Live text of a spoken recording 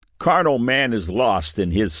Carnal man is lost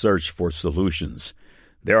in his search for solutions.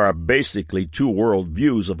 There are basically two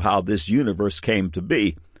worldviews of how this universe came to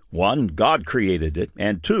be. One, God created it,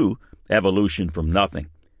 and two, evolution from nothing.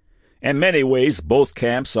 In many ways, both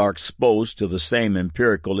camps are exposed to the same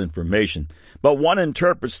empirical information, but one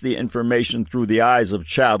interprets the information through the eyes of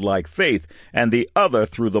childlike faith, and the other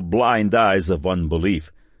through the blind eyes of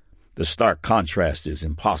unbelief. The stark contrast is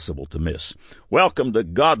impossible to miss. Welcome to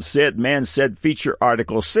God Said, Man Said feature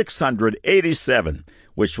article 687,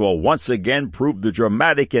 which will once again prove the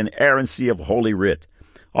dramatic inerrancy of Holy Writ.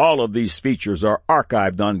 All of these features are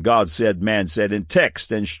archived on God Said, Man Said in text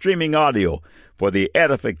and streaming audio for the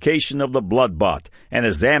edification of the blood-bought and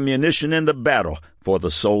as ammunition in the battle for the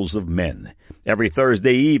souls of men. Every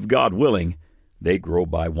Thursday eve, God willing, they grow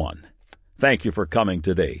by one. Thank you for coming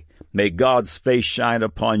today. May God's face shine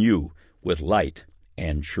upon you with light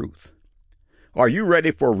and truth. Are you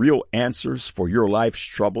ready for real answers for your life's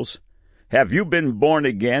troubles? Have you been born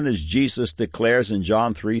again, as Jesus declares in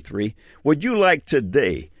John 3:3? Would you like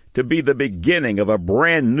today to be the beginning of a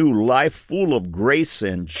brand new life full of grace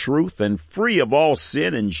and truth and free of all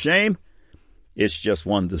sin and shame? It's just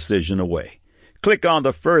one decision away. Click on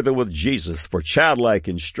the Further with Jesus for childlike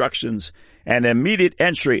instructions and immediate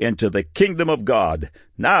entry into the kingdom of God.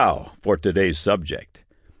 Now for today's subject.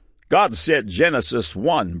 God said, Genesis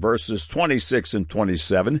 1, verses 26 and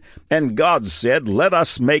 27, "And God said, Let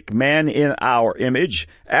us make man in our image,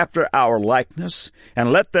 after our likeness,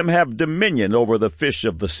 and let them have dominion over the fish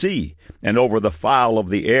of the sea, and over the fowl of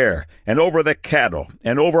the air, and over the cattle,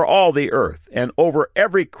 and over all the earth, and over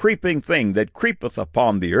every creeping thing that creepeth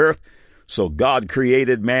upon the earth. So God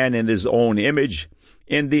created man in his own image.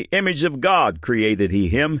 In the image of God created he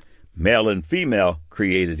him, male and female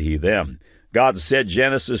created he them. God said,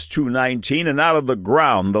 Genesis 2:19, And out of the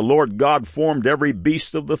ground the Lord God formed every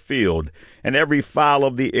beast of the field, and every fowl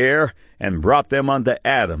of the air, and brought them unto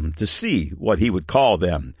Adam, to see what he would call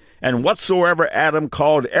them. And whatsoever Adam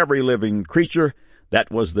called every living creature,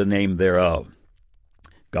 that was the name thereof.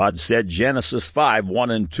 God said, Genesis 5:1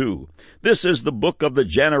 and 2, This is the book of the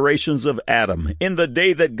generations of Adam. In the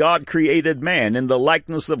day that God created man, in the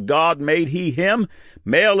likeness of God made he him,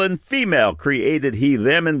 male and female created he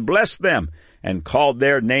them, and blessed them, and called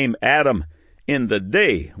their name Adam, in the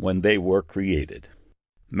day when they were created.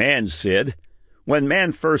 Man said, When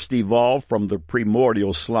man first evolved from the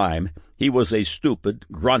primordial slime, he was a stupid,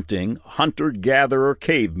 grunting, hunter-gatherer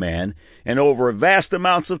caveman, and over vast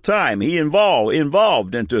amounts of time he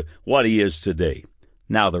evolved into what he is today.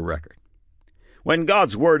 Now the record. When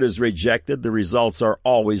God's word is rejected, the results are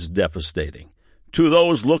always devastating. To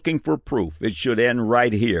those looking for proof, it should end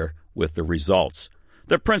right here with the results.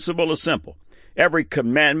 The principle is simple. Every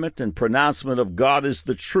commandment and pronouncement of God is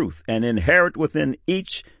the truth, and inherent within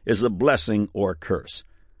each is a blessing or a curse.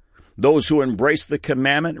 Those who embrace the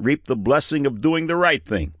commandment reap the blessing of doing the right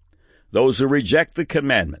thing. Those who reject the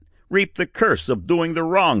commandment reap the curse of doing the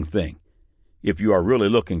wrong thing. If you are really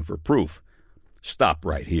looking for proof, stop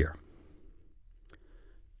right here.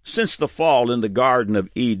 Since the fall in the Garden of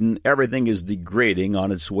Eden, everything is degrading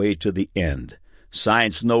on its way to the end.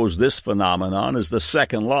 Science knows this phenomenon as the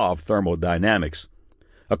second law of thermodynamics.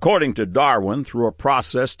 According to Darwin, through a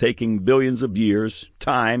process taking billions of years,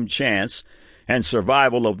 time, chance, and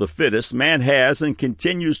survival of the fittest, man has and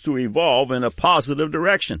continues to evolve in a positive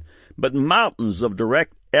direction. But mountains of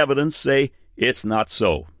direct evidence say it's not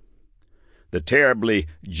so. The terribly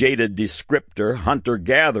jaded descriptor,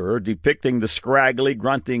 hunter-gatherer, depicting the scraggly,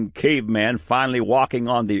 grunting caveman finally walking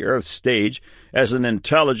on the earth's stage as an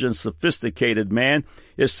intelligent, sophisticated man,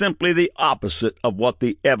 is simply the opposite of what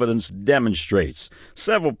the evidence demonstrates.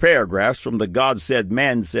 Several paragraphs from the God Said,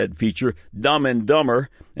 Man Said feature, Dumb and Dumber,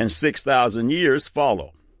 and 6,000 Years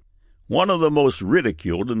follow. One of the most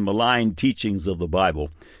ridiculed and maligned teachings of the Bible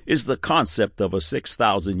is the concept of a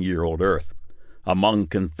 6,000-year-old earth. Among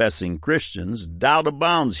confessing Christians, doubt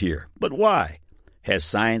abounds here. But why? Has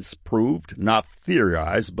science proved, not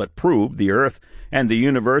theorized, but proved the earth and the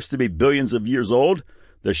universe to be billions of years old?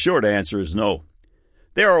 The short answer is no.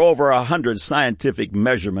 There are over 100 scientific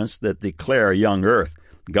measurements that declare a young earth.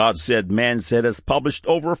 God Said, Man Said has published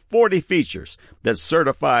over 40 features that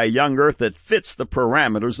certify a young earth that fits the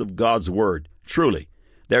parameters of God's Word. Truly,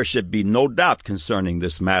 there should be no doubt concerning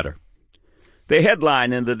this matter. The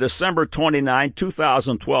headline in the December 29,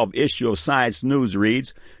 2012 issue of Science News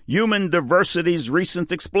reads, Human Diversity's Recent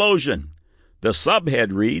Explosion. The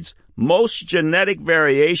subhead reads, Most genetic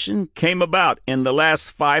variation came about in the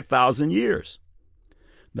last 5,000 years.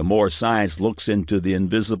 The more science looks into the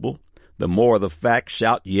invisible, the more the facts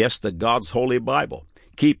shout yes to God's Holy Bible.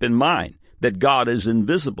 Keep in mind that God is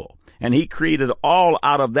invisible, and he created all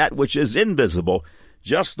out of that which is invisible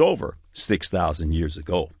just over 6,000 years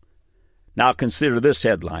ago. Now consider this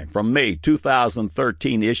headline from May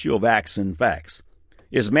 2013 issue of Acts and Facts.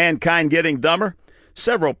 Is mankind getting dumber?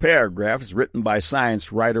 Several paragraphs written by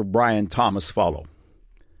science writer Brian Thomas follow.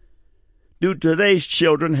 Do today's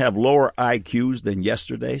children have lower IQs than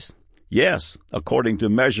yesterday's? Yes, according to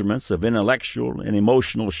measurements of intellectual and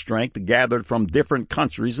emotional strength gathered from different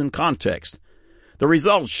countries and contexts. The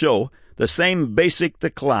results show the same basic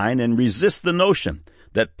decline and resist the notion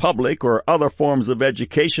that public or other forms of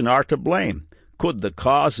education are to blame. Could the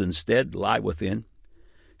cause instead lie within?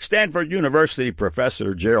 Stanford University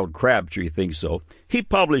professor Gerald Crabtree thinks so. He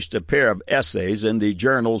published a pair of essays in the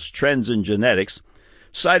journals Trends in Genetics,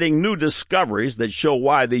 citing new discoveries that show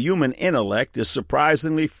why the human intellect is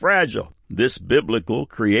surprisingly fragile. This biblical,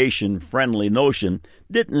 creation-friendly notion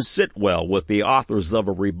didn't sit well with the authors of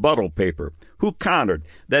a rebuttal paper, who countered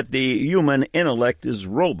that the human intellect is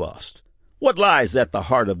robust. What lies at the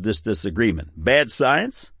heart of this disagreement? Bad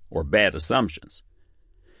science or bad assumptions?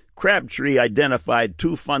 Crabtree identified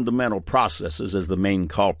two fundamental processes as the main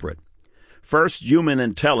culprit. First, human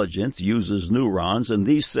intelligence uses neurons, and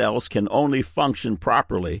these cells can only function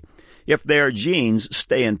properly if their genes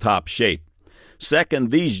stay in top shape. Second,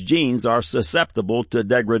 these genes are susceptible to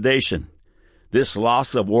degradation. This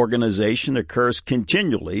loss of organization occurs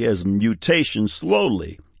continually as mutations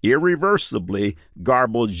slowly, irreversibly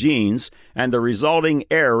garble genes, and the resulting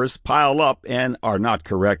errors pile up and are not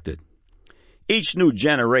corrected. Each new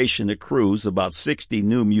generation accrues about 60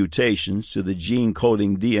 new mutations to the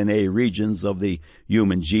gene-coding DNA regions of the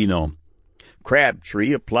human genome.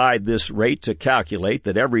 Crabtree applied this rate to calculate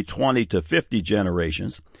that every 20 to 50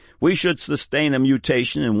 generations, we should sustain a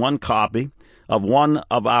mutation in one copy of one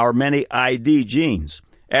of our many ID genes.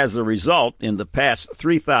 As a result, in the past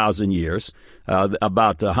 3,000 years,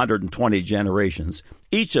 about 120 generations,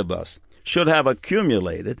 each of us should have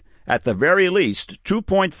accumulated at the very least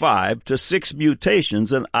 2.5 to 6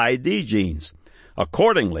 mutations in ID genes.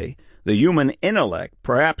 Accordingly, the human intellect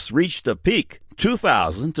perhaps reached a peak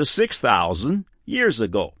 2,000 to 6,000 years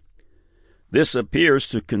ago. This appears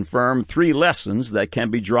to confirm three lessons that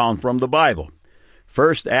can be drawn from the Bible.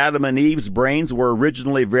 First, Adam and Eve's brains were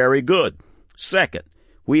originally very good. Second,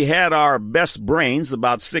 we had our best brains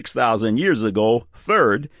about 6,000 years ago.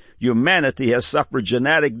 Third, humanity has suffered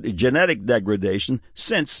genetic degradation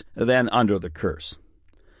since then under the curse.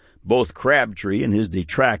 Both Crabtree and his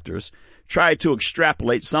detractors tried to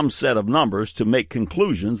extrapolate some set of numbers to make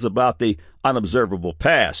conclusions about the unobservable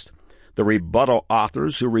past. The rebuttal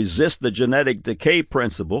authors who resist the genetic decay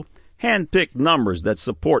principle handpicked numbers that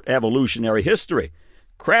support evolutionary history.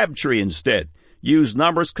 Crabtree instead used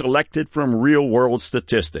numbers collected from real-world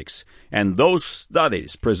statistics, and those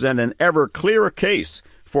studies present an ever clearer case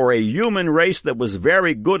for a human race that was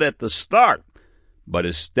very good at the start, but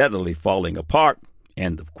is steadily falling apart.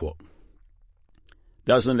 End of quote.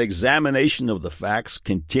 Does an examination of the facts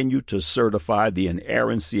continue to certify the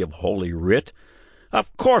inerrancy of Holy Writ?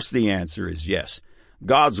 Of course the answer is yes.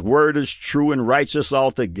 God's Word is true and righteous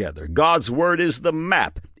altogether. God's Word is the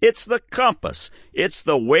map. It's the compass. It's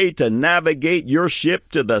the way to navigate your ship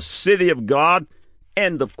to the city of God.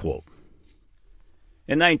 End of quote.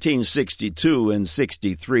 In 1962 and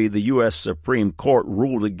 63, the U.S. Supreme Court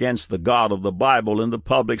ruled against the God of the Bible in the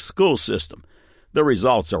public school system. The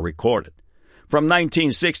results are recorded. From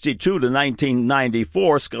 1962 to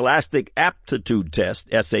 1994, Scholastic Aptitude Test,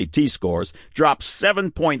 SAT scores, dropped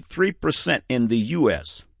 7.3% in the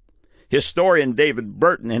U.S. Historian David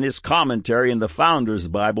Burton, in his commentary in the Founder's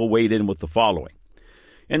Bible, weighed in with the following.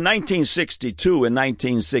 In 1962 and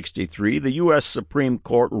 1963, the U.S. Supreme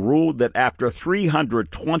Court ruled that after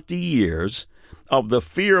 320 years of the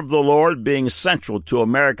fear of the Lord being central to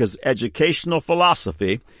America's educational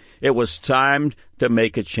philosophy, it was time to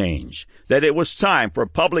make a change, that it was time for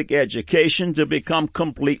public education to become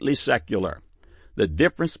completely secular. The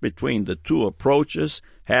difference between the two approaches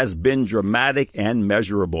has been dramatic and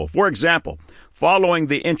measurable. For example, following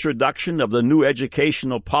the introduction of the new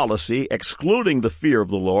educational policy excluding the fear of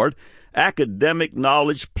the Lord, academic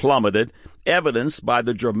knowledge plummeted, evidenced by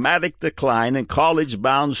the dramatic decline in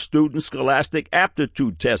college-bound student Scholastic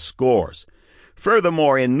Aptitude Test scores.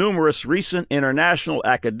 Furthermore, in numerous recent international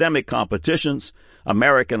academic competitions,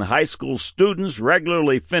 American high school students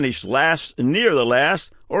regularly finish last, near the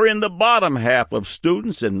last, or in the bottom half of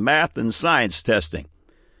students in math and science testing.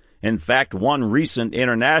 In fact, one recent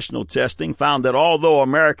international testing found that although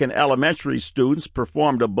American elementary students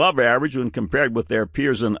performed above average when compared with their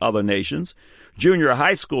peers in other nations, junior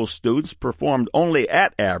high school students performed only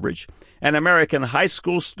at average, and American high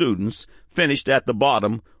school students finished at the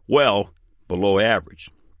bottom well below average.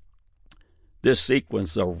 This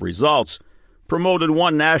sequence of results promoted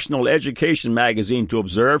one national education magazine to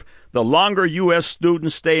observe, the longer U.S.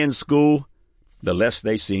 students stay in school, the less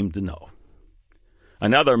they seem to know.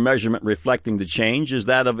 Another measurement reflecting the change is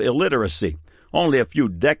that of illiteracy. Only a few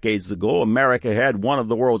decades ago, America had one of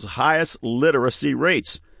the world's highest literacy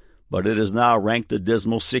rates, but it is now ranked a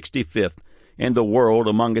dismal 65th in the world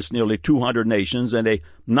among its nearly 200 nations, and a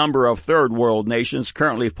number of third world nations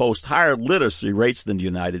currently post higher literacy rates than the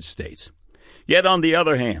United States. Yet, on the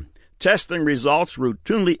other hand, testing results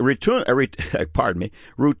routinely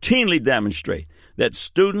demonstrate that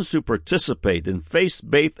students who participate in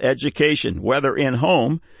faith-based education, whether in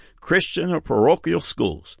home, Christian, or parochial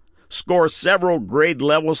schools, score several grade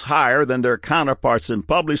levels higher than their counterparts in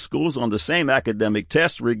public schools on the same academic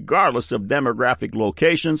test, regardless of demographic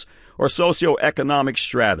locations or socioeconomic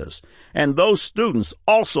stratas. And those students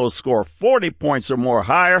also score 40 points or more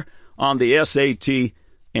higher on the SAT,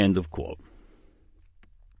 end of quote.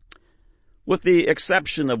 With the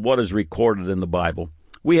exception of what is recorded in the Bible,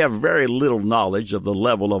 we have very little knowledge of the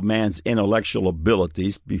level of man's intellectual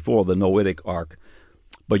abilities before the Noahic Ark,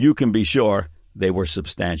 but you can be sure they were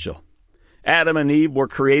substantial. Adam and Eve were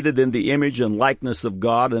created in the image and likeness of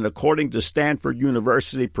God, and according to Stanford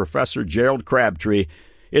University professor Gerald Crabtree,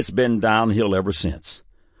 it's been downhill ever since.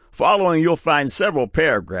 Following, you'll find several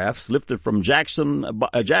paragraphs lifted from Jackson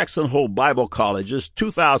Hole Bible College's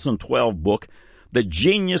 2012 book, The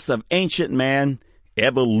Genius of Ancient Man,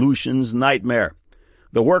 Evolution's Nightmare.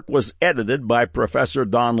 The work was edited by Professor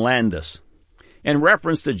Don Landis. In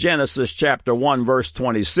reference to Genesis chapter 1, verse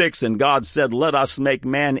 26, and God said, "Let us make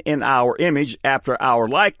man in our image, after our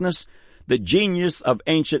likeness," the genius of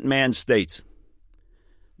ancient man states,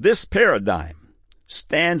 "This paradigm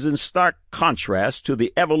stands in stark contrast to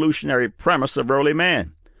the evolutionary premise of early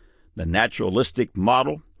man. The naturalistic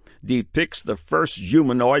model depicts the first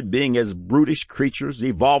humanoid being as brutish creatures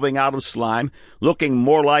evolving out of slime, looking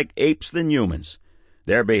more like apes than humans.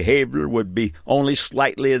 Their behavior would be only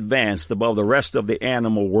slightly advanced above the rest of the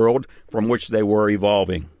animal world from which they were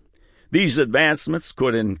evolving. These advancements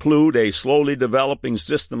could include a slowly developing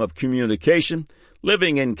system of communication,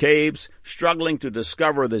 living in caves, struggling to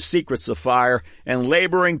discover the secrets of fire, and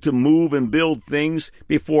laboring to move and build things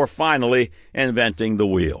before finally inventing the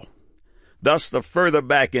wheel. Thus, the further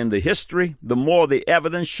back in the history, the more the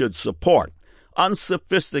evidence should support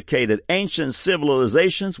unsophisticated ancient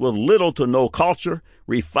civilizations with little to no culture,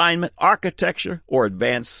 refinement, architecture, or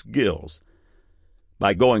advanced skills.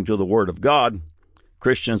 By going to the Word of God,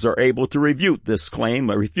 Christians are able to refute this claim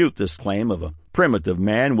of a primitive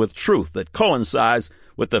man with truth that coincides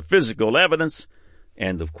with the physical evidence,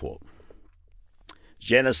 end of quote.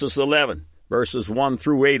 Genesis 11, verses 1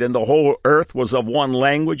 through 8, "And the whole earth was of one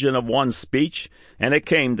language and of one speech, and it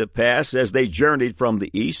came to pass, as they journeyed from the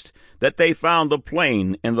east, that they found a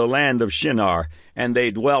plain in the land of Shinar, and they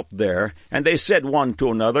dwelt there. And they said one to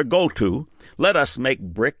another, Go to, let us make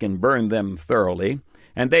brick and burn them thoroughly.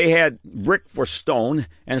 And they had brick for stone,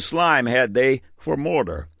 and slime had they for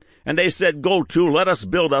mortar. And they said, Go to, let us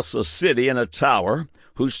build us a city and a tower,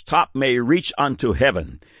 whose top may reach unto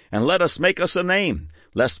heaven. And let us make us a name,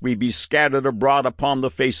 lest we be scattered abroad upon the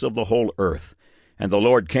face of the whole earth. And the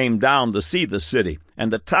Lord came down to see the city,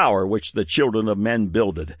 and the tower which the children of men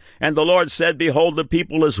builded. And the Lord said, Behold, the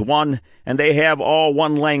people is one, and they have all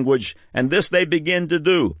one language, and this they begin to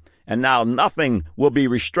do. And now nothing will be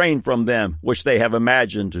restrained from them which they have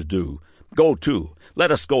imagined to do. Go to,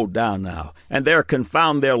 let us go down now, and there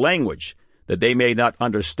confound their language, that they may not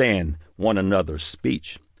understand one another's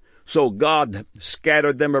speech. So God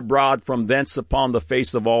scattered them abroad from thence upon the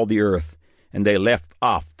face of all the earth, and they left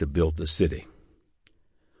off to build the city.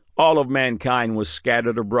 All of mankind was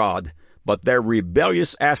scattered abroad, but their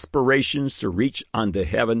rebellious aspirations to reach unto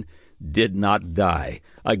heaven did not die.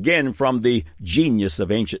 Again, from the genius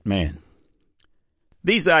of ancient man.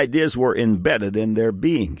 These ideas were embedded in their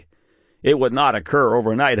being. It would not occur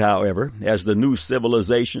overnight, however. As the new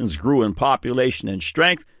civilizations grew in population and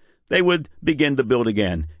strength, they would begin to build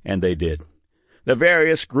again, and they did. The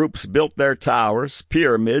various groups built their towers,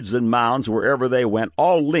 pyramids, and mounds wherever they went,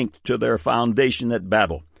 all linked to their foundation at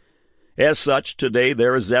Babel. As such, today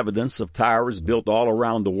there is evidence of towers built all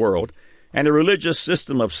around the world, and a religious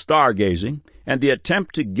system of stargazing, and the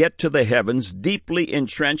attempt to get to the heavens deeply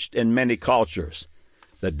entrenched in many cultures.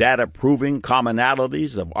 The data proving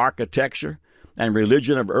commonalities of architecture and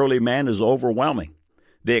religion of early man is overwhelming.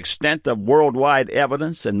 The extent of worldwide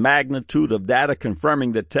evidence and magnitude of data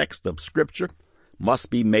confirming the text of Scripture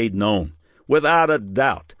must be made known. Without a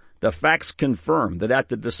doubt, the facts confirm that at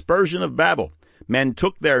the dispersion of Babel, Men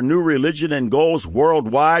took their new religion and goals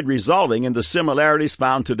worldwide, resulting in the similarities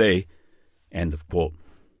found today." End of quote.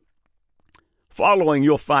 Following,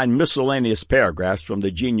 you'll find miscellaneous paragraphs from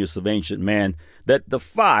the genius of ancient man that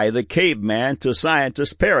defy the caveman to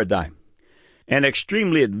scientist paradigm. An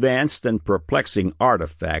extremely advanced and perplexing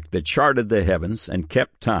artifact that charted the heavens and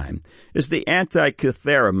kept time is the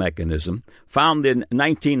Antikythera mechanism found in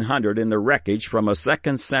 1900 in the wreckage from a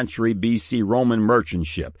 2nd century BC Roman merchant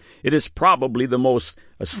ship. It is probably the most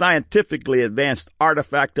scientifically advanced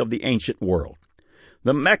artifact of the ancient world.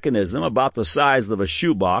 The mechanism, about the size of a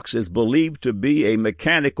shoebox, is believed to be a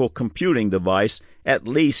mechanical computing device at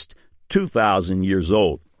least 2,000 years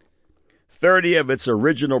old. 30 of its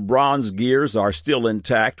original bronze gears are still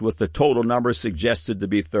intact, with the total number suggested to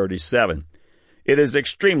be 37. It is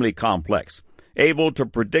extremely complex, able to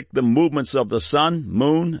predict the movements of the sun,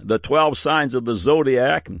 moon, the 12 signs of the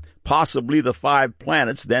zodiac, and possibly the 5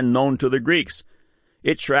 planets then known to the Greeks.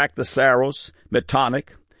 It tracked the Saros,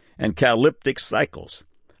 Metonic, and Calyptic cycles.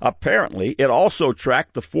 Apparently, it also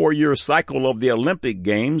tracked the 4-year cycle of the Olympic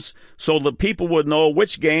Games so the people would know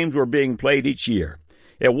which games were being played each year.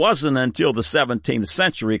 It wasn't until the 17th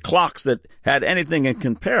century clocks that had anything in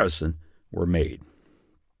comparison were made.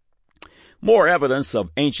 More evidence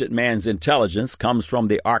of ancient man's intelligence comes from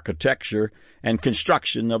the architecture and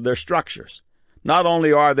construction of their structures. Not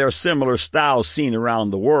only are there similar styles seen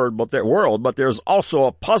around the world, but there's also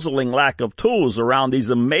a puzzling lack of tools around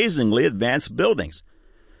these amazingly advanced buildings.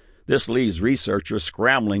 This leaves researchers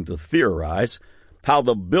scrambling to theorize how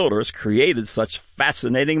the builders created such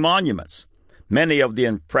fascinating monuments. Many of the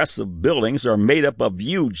impressive buildings are made up of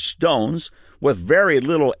huge stones with very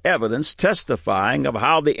little evidence testifying of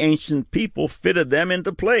how the ancient people fitted them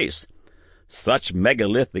into place. Such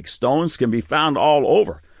megalithic stones can be found all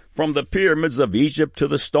over, from the pyramids of Egypt to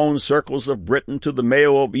the stone circles of Britain to the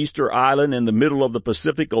Mayo of Easter Island in the middle of the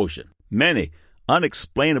Pacific Ocean. Many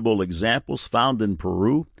unexplainable examples found in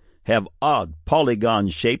Peru have odd polygon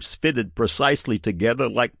shapes fitted precisely together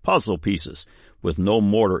like puzzle pieces, with no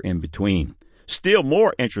mortar in between. Still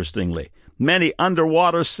more interestingly, many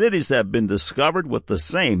underwater cities have been discovered with the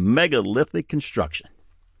same megalithic construction.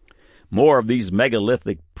 More of these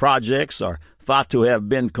megalithic projects are thought to have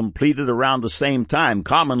been completed around the same time,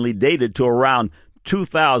 commonly dated to around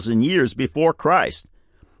 2,000 years before Christ.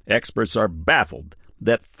 Experts are baffled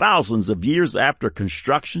that thousands of years after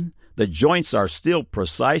construction, the joints are still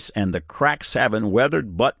precise and the cracks haven't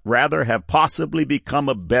weathered, but rather have possibly become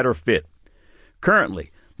a better fit.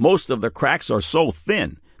 Currently, most of the cracks are so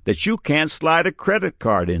thin that you can't slide a credit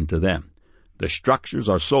card into them. The structures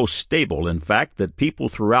are so stable, in fact, that people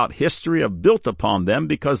throughout history have built upon them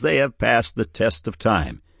because they have passed the test of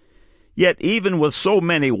time. Yet even with so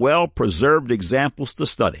many well-preserved examples to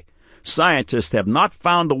study, scientists have not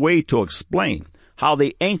found a way to explain how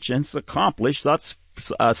the ancients accomplished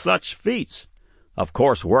such feats. Of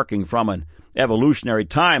course, working from an evolutionary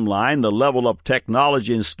timeline, the level of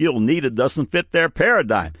technology and skill needed doesn't fit their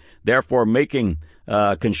paradigm. Therefore, making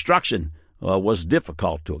construction was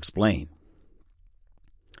difficult to explain.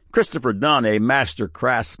 Christopher Dunn, a master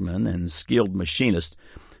craftsman and skilled machinist,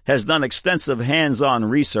 has done extensive hands-on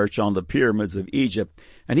research on the pyramids of Egypt,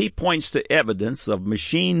 and he points to evidence of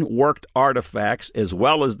machine-worked artifacts as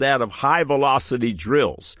well as that of high-velocity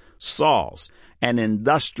drills, saws, and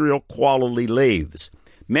industrial-quality lathes.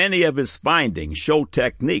 Many of his findings show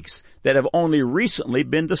techniques that have only recently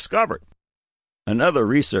been discovered. Another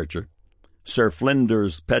researcher, Sir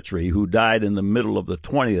Flinders Petrie, who died in the middle of the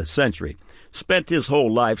 20th century, spent his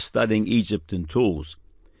whole life studying Egyptian tools.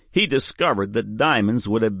 He discovered that diamonds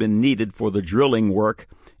would have been needed for the drilling work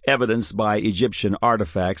evidenced by Egyptian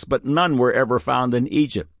artifacts, but none were ever found in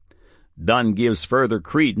Egypt. Dunn gives further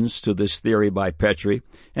credence to this theory by Petrie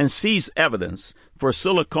and sees evidence for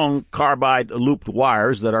silicon carbide looped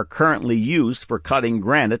wires that are currently used for cutting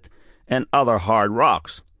granite and other hard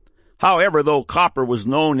rocks. However, though copper was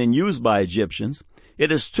known and used by Egyptians,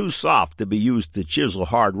 it is too soft to be used to chisel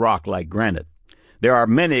hard rock like granite. There are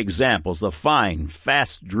many examples of fine,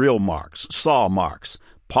 fast drill marks, saw marks,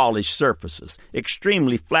 polished surfaces,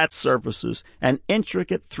 extremely flat surfaces, and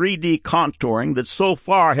intricate 3D contouring that so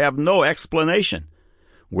far have no explanation.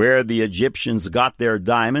 Where the Egyptians got their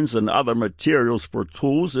diamonds and other materials for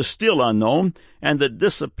tools is still unknown, and the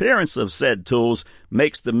disappearance of said tools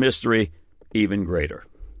makes the mystery even greater.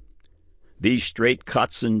 These straight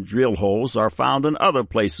cuts and drill holes are found in other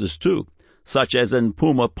places too, such as in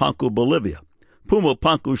Pumapunku, Bolivia.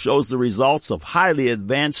 Pumapunku shows the results of highly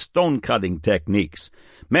advanced stone-cutting techniques.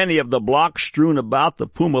 Many of the blocks strewn about the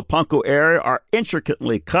Pumapunku area are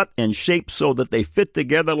intricately cut and shaped so that they fit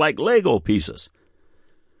together like Lego pieces.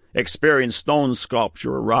 Experienced stone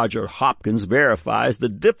sculptor Roger Hopkins verifies the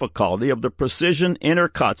difficulty of the precision inner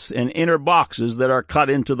cuts and inner boxes that are cut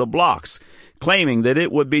into the blocks, claiming that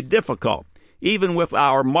it would be difficult, even with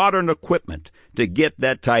our modern equipment, to get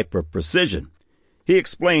that type of precision. He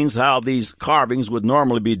explains how these carvings would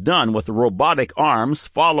normally be done with robotic arms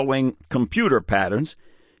following computer patterns,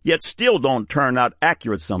 yet still don't turn out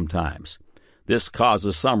accurate sometimes. This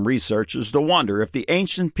causes some researchers to wonder if the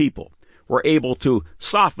ancient people were able to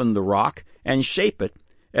soften the rock and shape it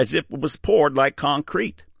as if it was poured like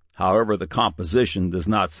concrete. However, the composition does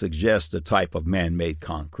not suggest a type of man-made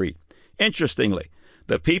concrete. Interestingly,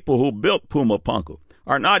 the people who built Pumapunku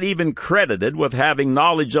are not even credited with having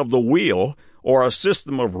knowledge of the wheel or a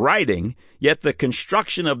system of writing, yet the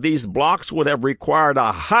construction of these blocks would have required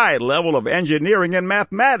a high level of engineering and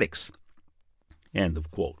mathematics. End of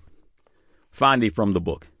quote. Finally, from the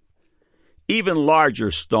book. Even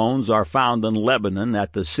larger stones are found in Lebanon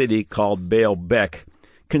at the city called Baalbek,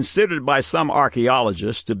 considered by some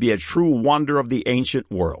archaeologists to be a true wonder of the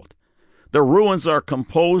ancient world. The ruins are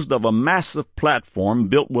composed of a massive platform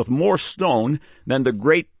built with more stone than the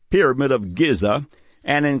Great Pyramid of Giza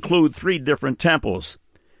and include 3 different temples.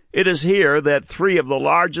 It is here that 3 of the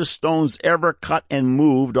largest stones ever cut and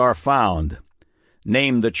moved are found.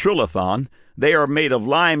 Named the Trilithon, they are made of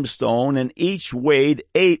limestone and each weighed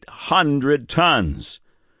 800 tons.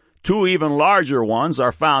 2 even larger ones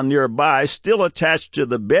are found nearby, still attached to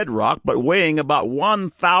the bedrock, but weighing about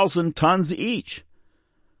 1,000 tons each.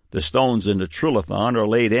 The stones in the Trilithon are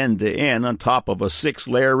laid end to end on top of a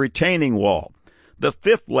 6-layer retaining wall. The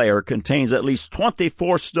 5th layer contains at least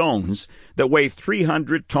 24 stones that weigh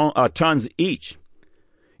 300 tons each.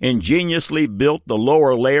 Ingeniously built, the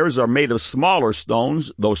lower layers are made of smaller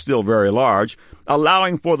stones, though still very large,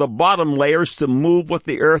 allowing for the bottom layers to move with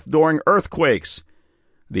the earth during earthquakes.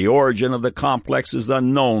 The origin of the complex is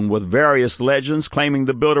unknown, with various legends claiming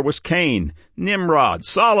the builder was Cain, Nimrod,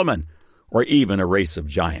 Solomon, or even a race of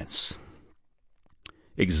giants.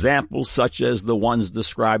 Examples such as the ones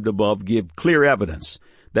described above give clear evidence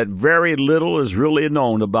that very little is really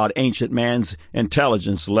known about ancient man's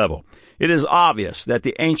intelligence level. It is obvious that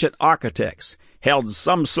the ancient architects held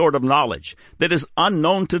some sort of knowledge that is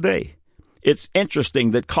unknown today. It's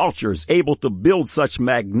interesting that cultures able to build such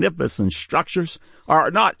magnificent structures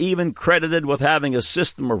are not even credited with having a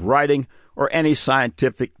system of writing or any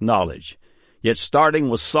scientific knowledge. Yet starting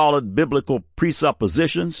with solid biblical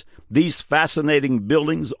presuppositions, these fascinating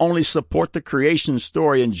buildings only support the creation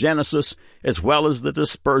story in Genesis as well as the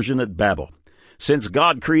dispersion at Babel. Since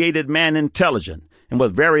God created man intelligent and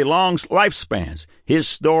with very long lifespans, his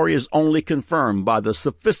story is only confirmed by the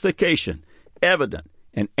sophistication evident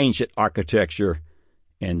in ancient architecture.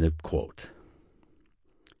 End of quote.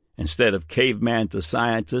 Instead of caveman to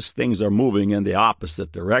scientist, things are moving in the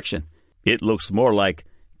opposite direction. It looks more like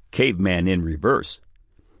caveman in reverse.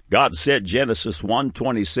 God said, Genesis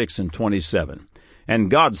 1:26 and 27,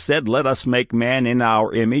 "And God said, Let us make man in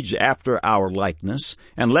our image, after our likeness,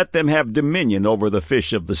 and let them have dominion over the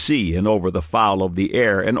fish of the sea, and over the fowl of the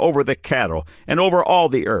air, and over the cattle, and over all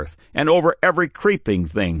the earth, and over every creeping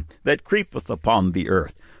thing that creepeth upon the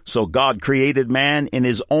earth. So God created man in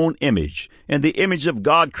his own image. In the image of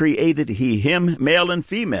God created he him, male and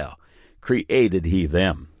female, created he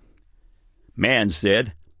them." Man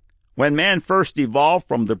said, when man first evolved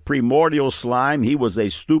from the primordial slime, he was a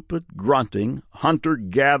stupid, grunting,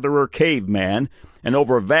 hunter-gatherer caveman, and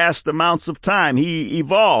over vast amounts of time he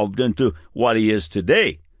evolved into what he is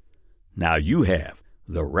today. Now you have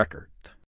the record.